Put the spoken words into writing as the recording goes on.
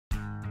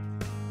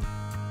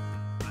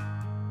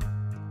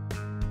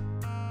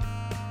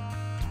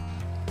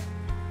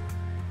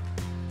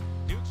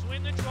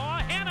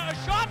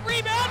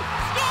rebound,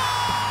 score!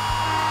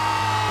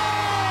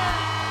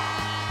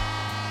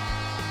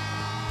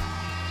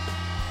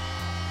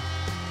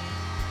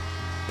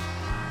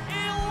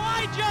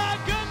 Elijah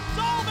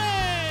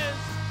Gonsalves,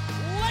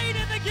 late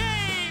in the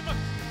game,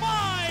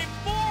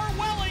 5-4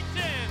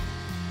 Wellington.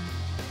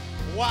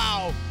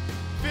 Wow,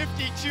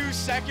 52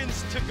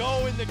 seconds to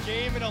go in the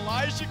game, and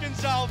Elijah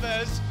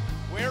Gonsalves,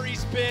 where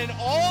he's been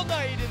all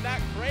night in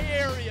that gray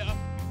area.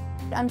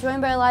 I'm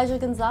joined by Elijah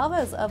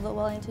Gonsalves of the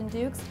Wellington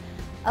Dukes.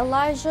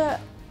 Elijah,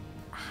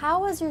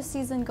 how has your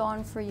season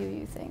gone for you,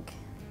 you think?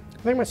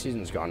 I think my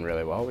season's gone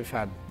really well. We've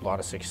had a lot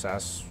of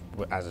success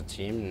as a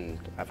team,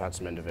 and I've had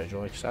some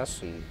individual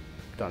success and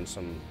done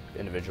some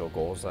individual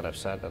goals that I've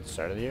set at the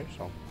start of the year,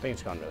 so I think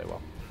it's gone really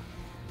well.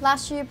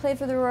 Last year you played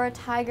for the Aurora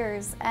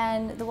Tigers,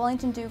 and the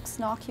Wellington Dukes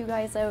knocked you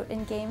guys out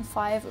in Game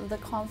 5 of the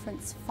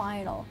conference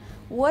final.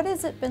 What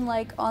has it been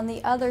like on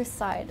the other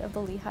side of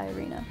the Lehigh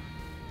Arena?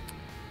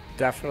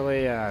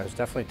 Definitely, it was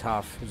definitely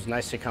tough. It was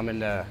nice to come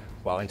into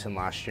Wellington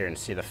last year and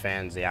see the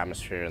fans. The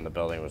atmosphere in the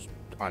building was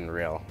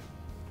unreal.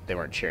 They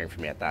weren't cheering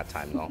for me at that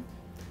time though,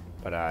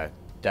 but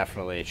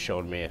definitely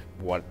showed me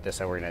what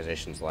this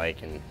organization's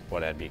like and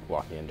what I'd be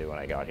walking into when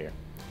I got here.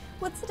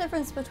 What's the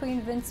difference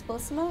between Vince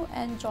Bellissimo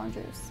and John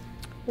Drews?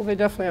 Well, they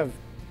definitely have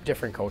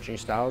different coaching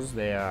styles.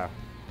 They're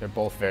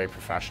both very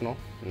professional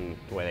in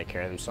the way they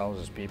carry themselves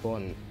as people,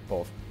 and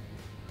both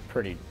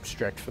pretty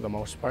strict for the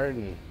most part,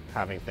 and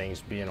having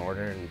things be in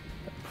order and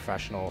a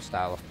professional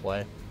style of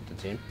play with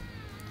the team.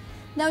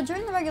 Now,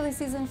 during the regular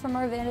season, from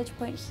our vantage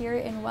point here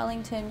in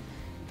Wellington,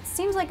 it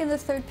seems like in the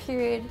third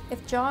period,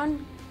 if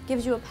John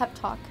gives you a pep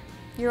talk,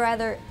 you're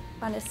either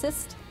an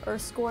assist or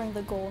scoring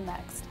the goal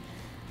next.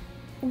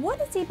 What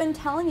has he been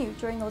telling you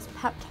during those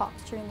pep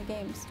talks during the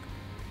games?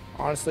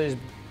 Honestly, he's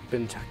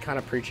been kind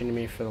of preaching to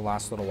me for the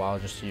last little while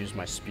just to use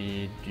my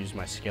speed, use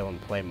my skill,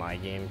 and play my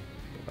game.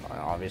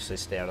 Obviously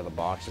stay out of the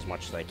box as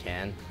much as I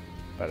can,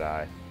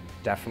 but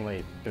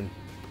definitely been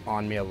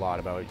on me a lot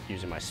about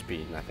using my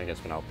speed, and I think it's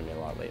been helping me a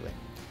lot lately.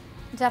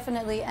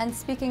 Definitely. And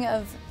speaking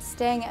of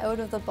staying out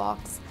of the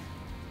box,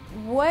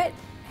 what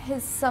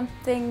is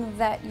something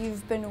that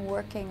you've been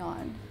working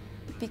on?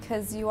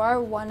 Because you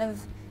are one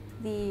of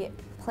the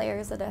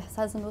players that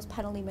has the most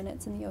penalty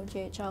minutes in the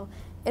OJHL.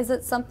 Is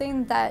it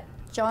something that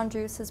John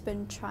Drews has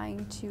been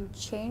trying to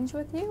change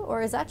with you,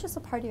 or is that just a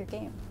part of your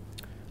game?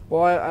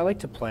 Well, I like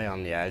to play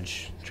on the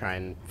edge, try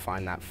and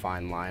find that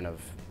fine line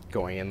of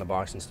going in the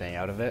box and staying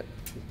out of it.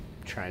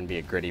 Try and be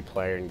a gritty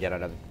player and get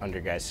under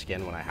guys'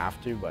 skin when I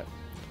have to, but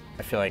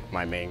I feel like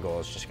my main goal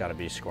has just got to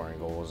be scoring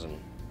goals and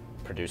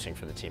producing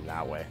for the team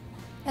that way.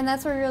 And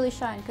that's where you really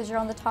shine, because you're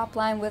on the top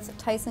line with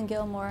Tyson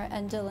Gilmore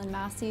and Dylan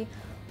Massey.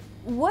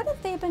 What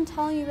have they been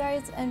telling you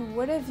guys, and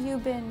what have you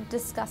been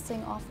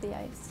discussing off the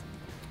ice?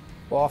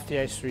 Well, off the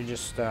ice, we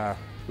just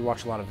we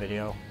watch a lot of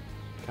video,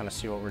 kind of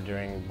see what we're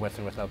doing with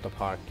and without the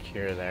puck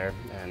here or there,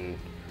 and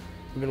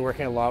we've been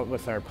working a lot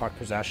with our puck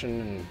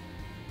possession and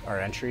our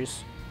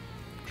entries,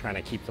 trying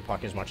to keep the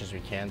puck as much as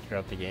we can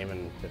throughout the game,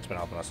 and it's been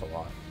helping us a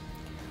lot.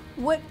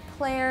 What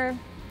player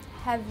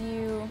has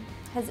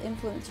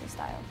influenced your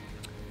style?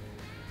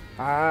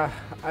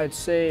 I'd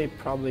say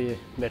probably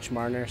Mitch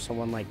Marner,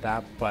 someone like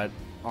that, but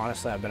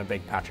honestly, I've been a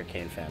big Patrick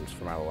Kane fan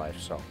for my whole life,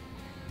 so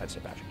I'd say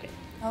Patrick Kane.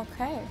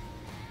 Okay.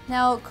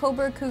 Now,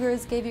 Cobourg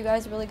Cougars gave you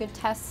guys a really good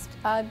test,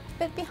 a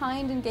bit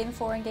behind in Game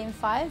 4 and Game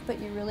 5, but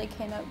you really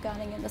came out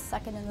gunning in the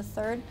second and the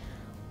third.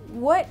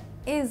 What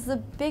is the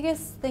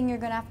biggest thing you're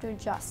going to have to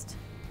adjust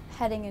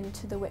heading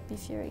into the Whitby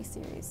Fury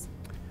series?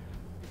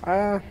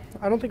 I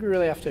don't think we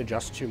really have to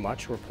adjust too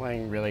much. We're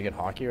playing really good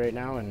hockey right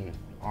now, and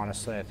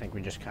honestly, I think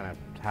we just kind of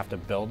have to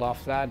build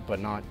off that, but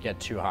not get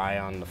too high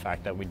on the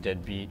fact that we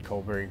did beat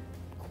Cobourg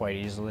quite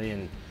easily,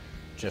 and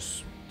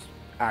just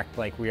act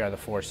like we are the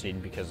 4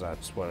 seed, because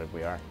that's what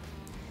we are.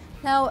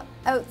 Now,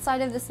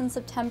 outside of this in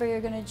September,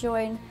 you're going to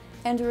join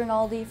Andrew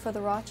Rinaldi for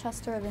the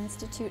Rochester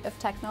Institute of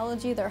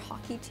Technology, their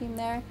hockey team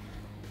there.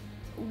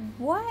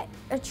 What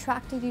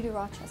attracted you to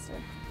Rochester?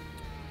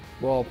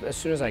 Well, as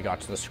soon as I got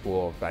to the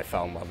school, I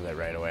fell in love with it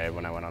right away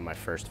when I went on my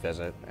first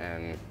visit.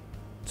 And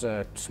it's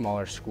a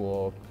smaller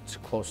school, it's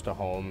close to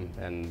home,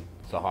 and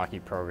the hockey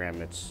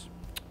program, it's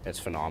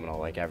phenomenal.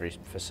 Like, every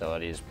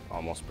facility is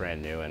almost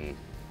brand new, and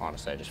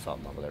honestly, I just fell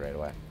in love with it right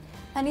away.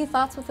 Any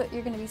thoughts with what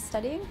you're going to be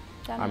studying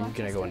down in I'm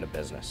Rochester? going to go into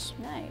business.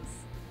 Nice.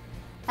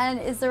 And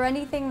is there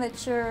anything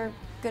that you're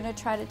going to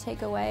try to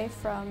take away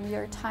from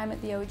your time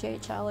at the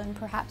OJHL and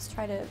perhaps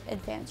try to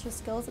advance your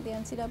skills at the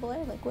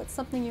NCAA? Like, what's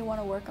something you want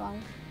to work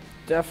on?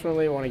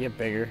 Definitely want to get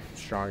bigger,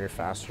 stronger,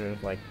 faster,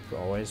 like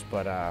always,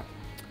 but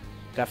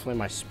definitely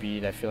my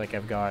speed. I feel like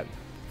I've got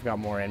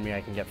more in me.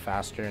 I can get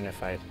faster, and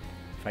if I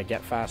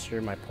get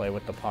faster, my play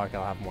with the puck,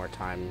 I'll have more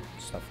time,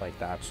 stuff like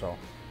that, so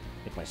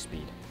I think my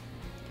speed.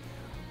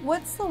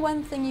 What's the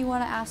one thing you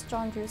want to ask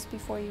John Drews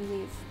before you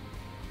leave?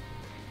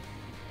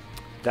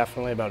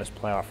 Definitely about his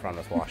playoff run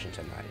with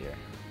Washington that year.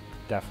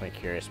 Definitely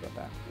curious about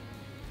that.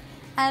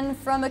 And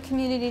from a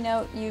community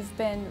note, you've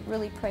been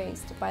really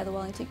praised by the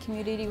Wellington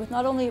community with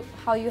not only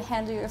how you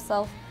handle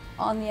yourself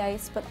on the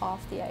ice, but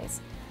off the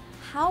ice.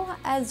 How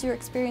has your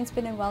experience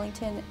been in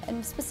Wellington,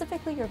 and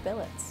specifically your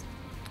billets?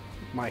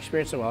 My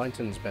experience in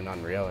Wellington's been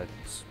unreal.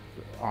 It's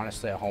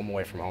honestly a home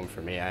away from home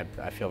for me.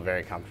 I feel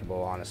very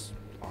comfortable,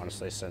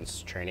 honestly,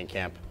 since training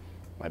camp.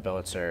 My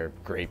billets are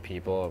great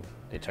people.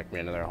 They took me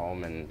into their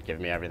home and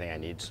give me everything I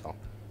need, so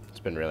it's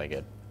been really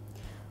good.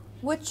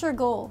 What's your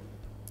goal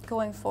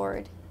going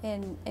forward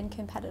in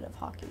competitive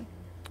hockey?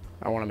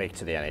 I want to make it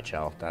to the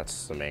NHL.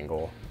 That's the main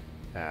goal.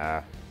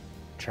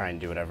 Try and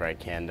do whatever I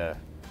can to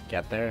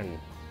get there, and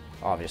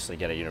obviously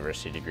get a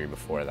university degree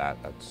before that.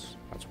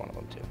 That's one of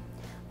them too.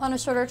 On a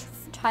shorter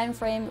time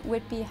frame,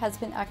 Whitby has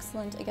been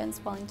excellent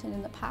against Wellington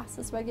in the past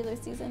this regular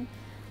season.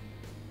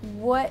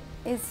 What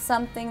is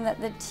something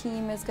that the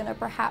team is going to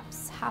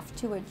perhaps have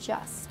to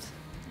adjust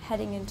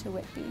heading into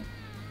Whitby?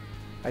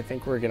 I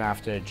think we're going to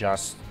have to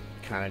adjust,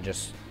 kind of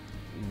just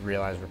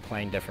realize we're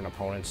playing different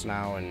opponents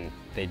now, and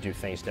they do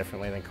things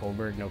differently than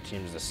Coburg. No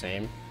team's the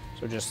same.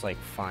 So just like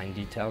fine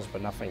details,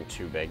 but nothing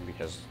too big,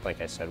 because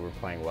like I said, we're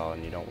playing well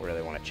and you don't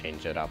really want to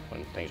change it up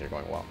when things are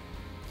going well.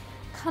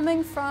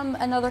 Coming from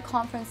another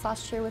conference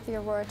last year with the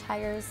Aurora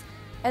Tigers,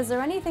 is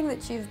there anything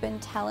that you've been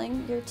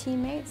telling your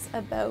teammates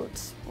about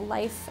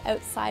life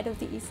outside of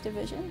the East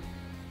Division?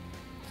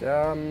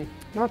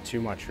 Not too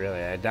much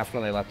really. I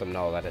definitely let them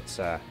know that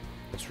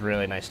it's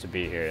really nice to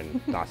be here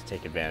and not to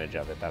take advantage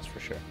of it, that's for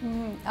sure.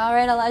 All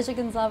right, Elijah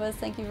Gonsalves,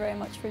 thank you very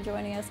much for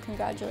joining us.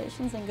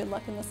 Congratulations and good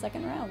luck in the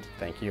second round.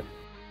 Thank you.